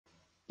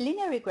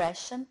Linear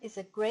regression is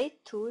a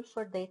great tool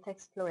for data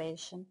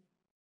exploration.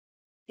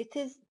 It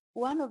is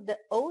one of the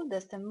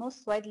oldest and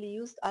most widely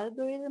used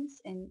algorithms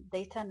in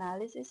data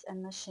analysis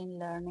and machine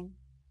learning.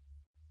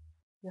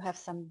 You have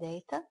some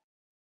data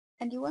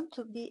and you want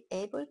to be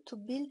able to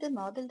build a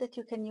model that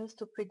you can use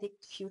to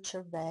predict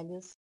future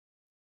values.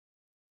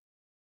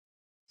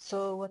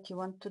 So what you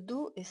want to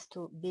do is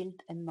to build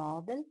a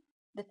model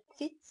that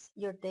fits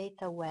your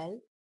data well,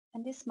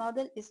 and this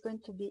model is going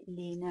to be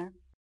linear.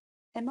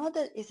 A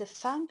model is a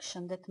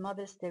function that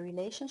models the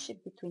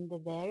relationship between the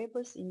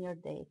variables in your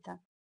data.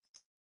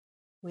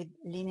 With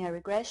linear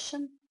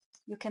regression,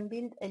 you can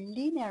build a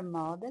linear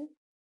model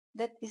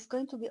that is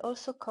going to be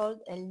also called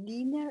a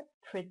linear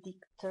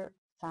predictor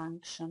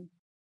function.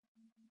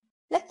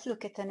 Let's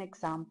look at an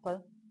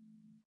example.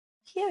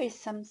 Here is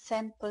some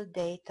sample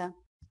data.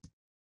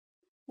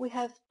 We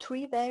have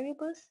three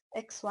variables,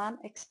 x1,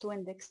 x2,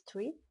 and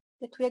x3,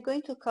 that we are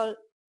going to call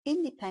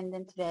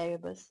independent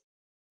variables,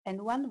 and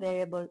one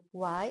variable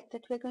y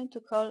that we are going to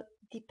call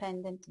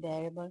dependent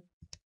variable.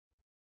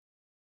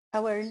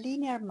 Our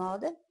linear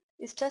model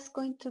is just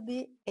going to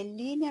be a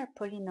linear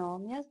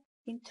polynomial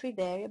in three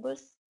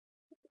variables,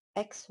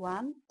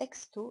 x1,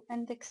 x2,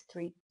 and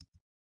x3.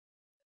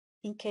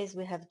 In case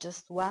we have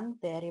just one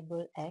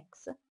variable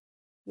x,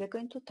 we are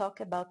going to talk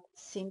about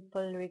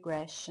simple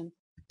regression.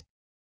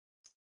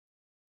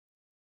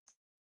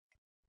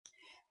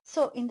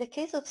 So in the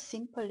case of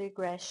simple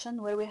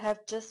regression, where we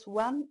have just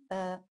one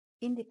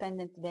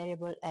independent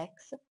variable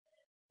x,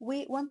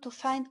 we want to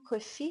find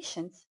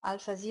coefficients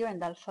alpha 0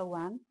 and alpha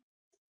 1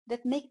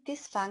 that make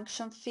this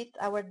function fit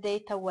our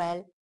data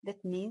well.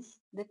 That means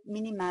that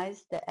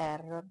minimize the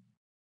error.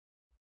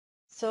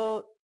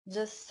 So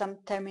just some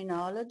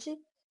terminology.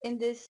 In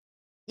this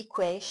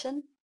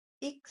equation,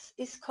 x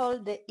is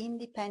called the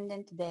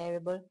independent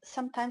variable,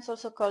 sometimes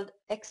also called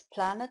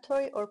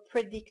explanatory or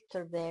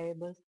predictor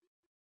variable.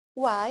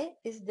 Y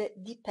is the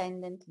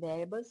dependent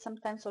variable,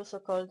 sometimes also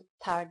called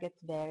target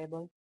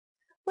variable.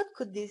 What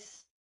could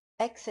these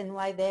x and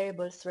y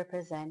variables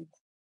represent?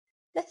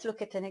 Let's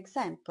look at an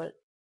example.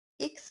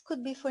 X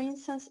could be, for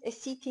instance, a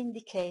city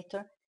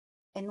indicator,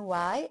 and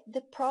Y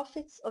the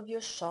profits of your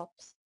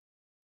shops.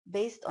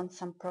 Based on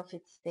some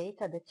profits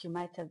data that you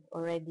might have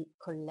already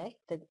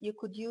collected, you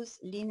could use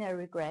linear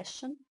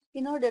regression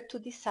in order to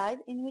decide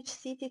in which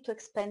city to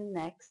expand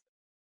next,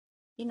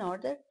 in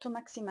order to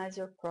maximize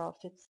your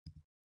profits.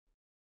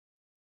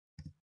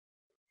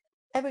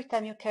 Every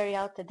time you carry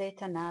out a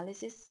data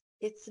analysis,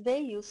 it's very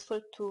useful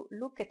to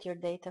look at your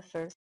data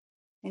first.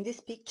 In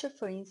this picture,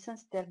 for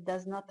instance, there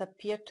does not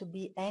appear to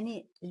be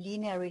any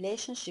linear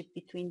relationship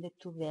between the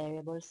two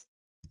variables.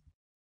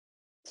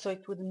 So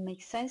it wouldn't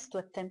make sense to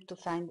attempt to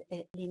find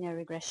a linear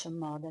regression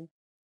model.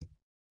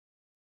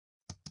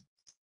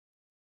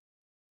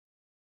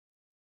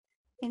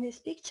 In this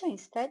picture,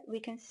 instead, we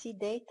can see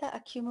data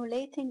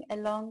accumulating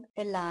along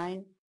a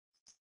line.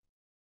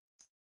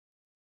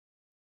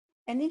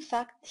 And in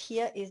fact,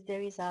 here is the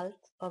result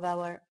of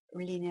our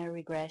linear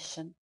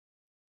regression.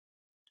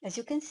 As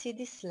you can see,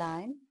 this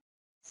line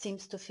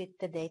seems to fit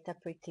the data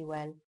pretty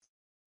well.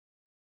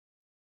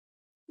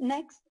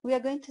 Next, we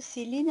are going to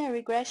see linear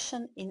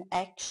regression in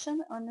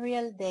action on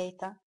real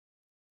data.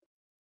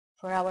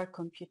 For our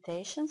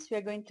computations, we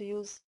are going to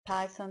use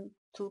Python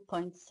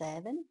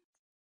 2.7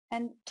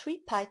 and three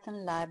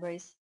Python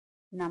libraries,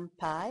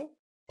 numpy,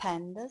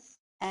 pandas,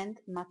 and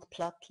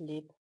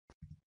matplotlib.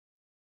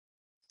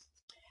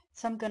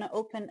 So I'm going to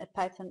open a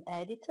Python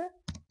editor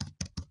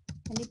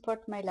and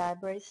import my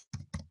libraries,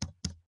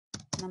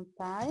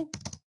 numpy,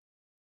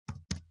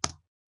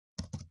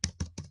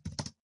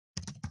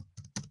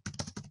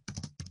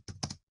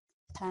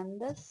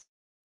 pandas,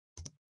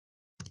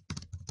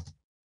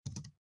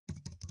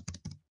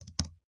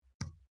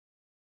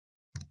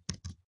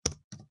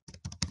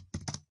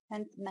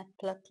 and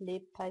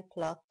matplotlib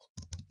pyplot.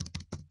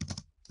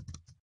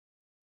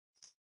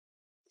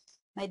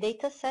 My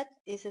dataset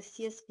is a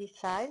CSV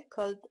file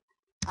called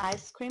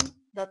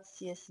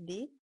icecream.csv.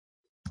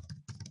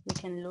 We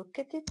can look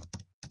at it.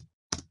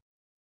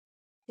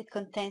 It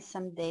contains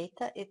some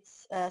data.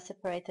 It's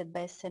separated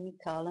by a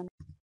semicolon.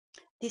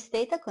 This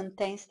data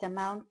contains the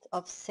amount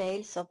of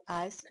sales of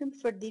ice cream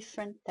for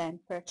different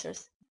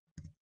temperatures.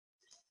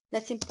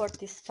 Let's import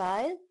this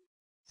file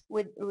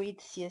with read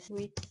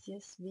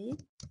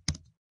CSV.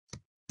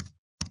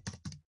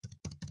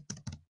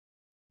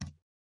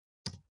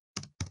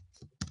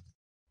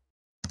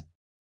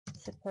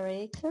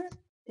 Separator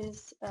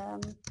is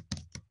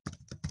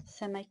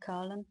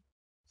semicolon.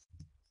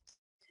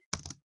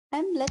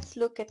 And let's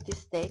look at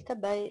this data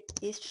by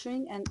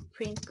issuing a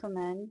print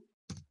command.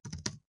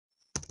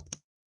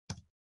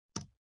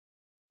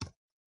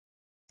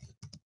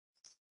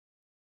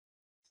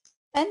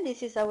 And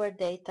this is our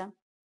data.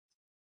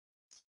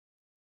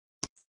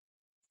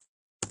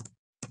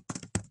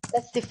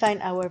 Let's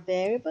define our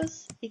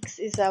variables. X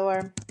is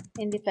our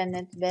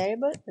independent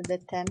variable, the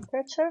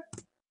temperature.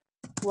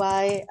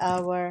 Y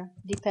our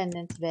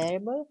dependent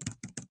variable,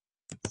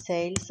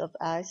 sales of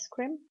ice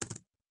cream.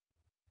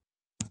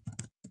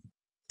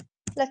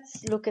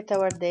 Let's look at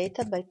our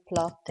data by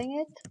plotting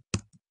it.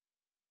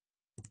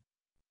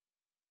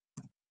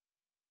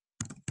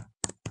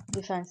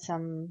 Define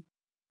some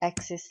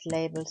axis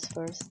labels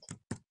first.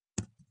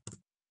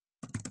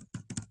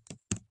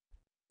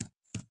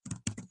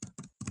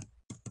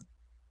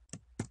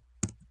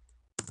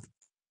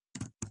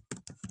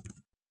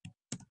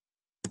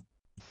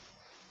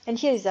 And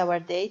here is our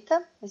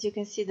data. As you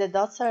can see, the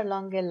dots are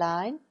along a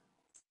line.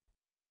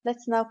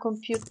 Let's now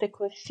compute the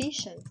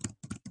coefficient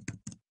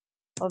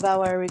of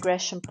our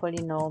regression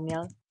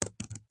polynomial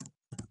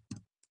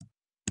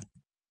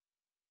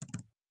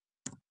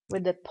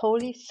with the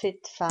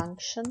polyfit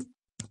function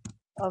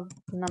of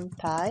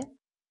numpy.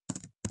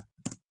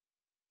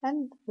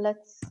 And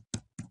let's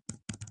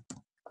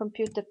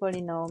compute the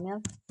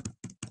polynomial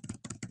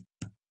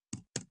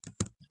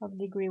of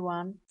degree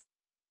 1.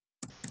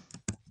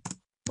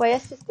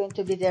 Ys is going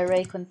to be the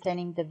array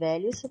containing the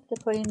values of the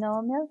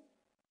polynomial.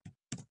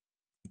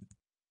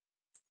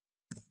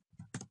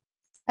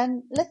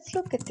 And let's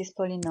look at this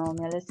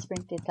polynomial. Let's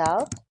print it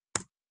out.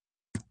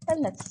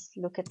 And let's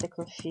look at the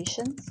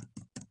coefficients.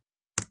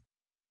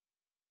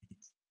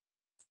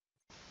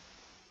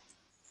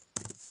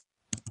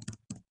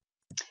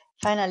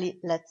 Finally,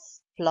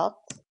 let's plot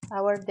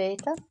our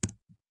data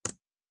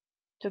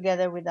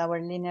together with our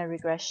linear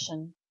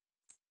regression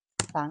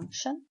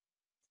function.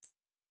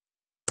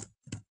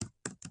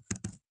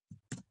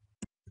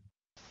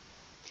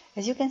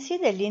 As you can see,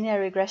 the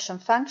linear regression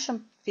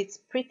function fits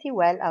pretty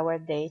well our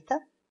data,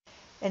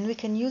 and we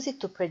can use it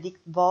to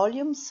predict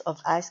volumes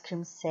of ice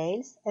cream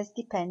sales as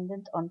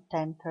dependent on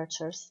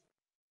temperatures.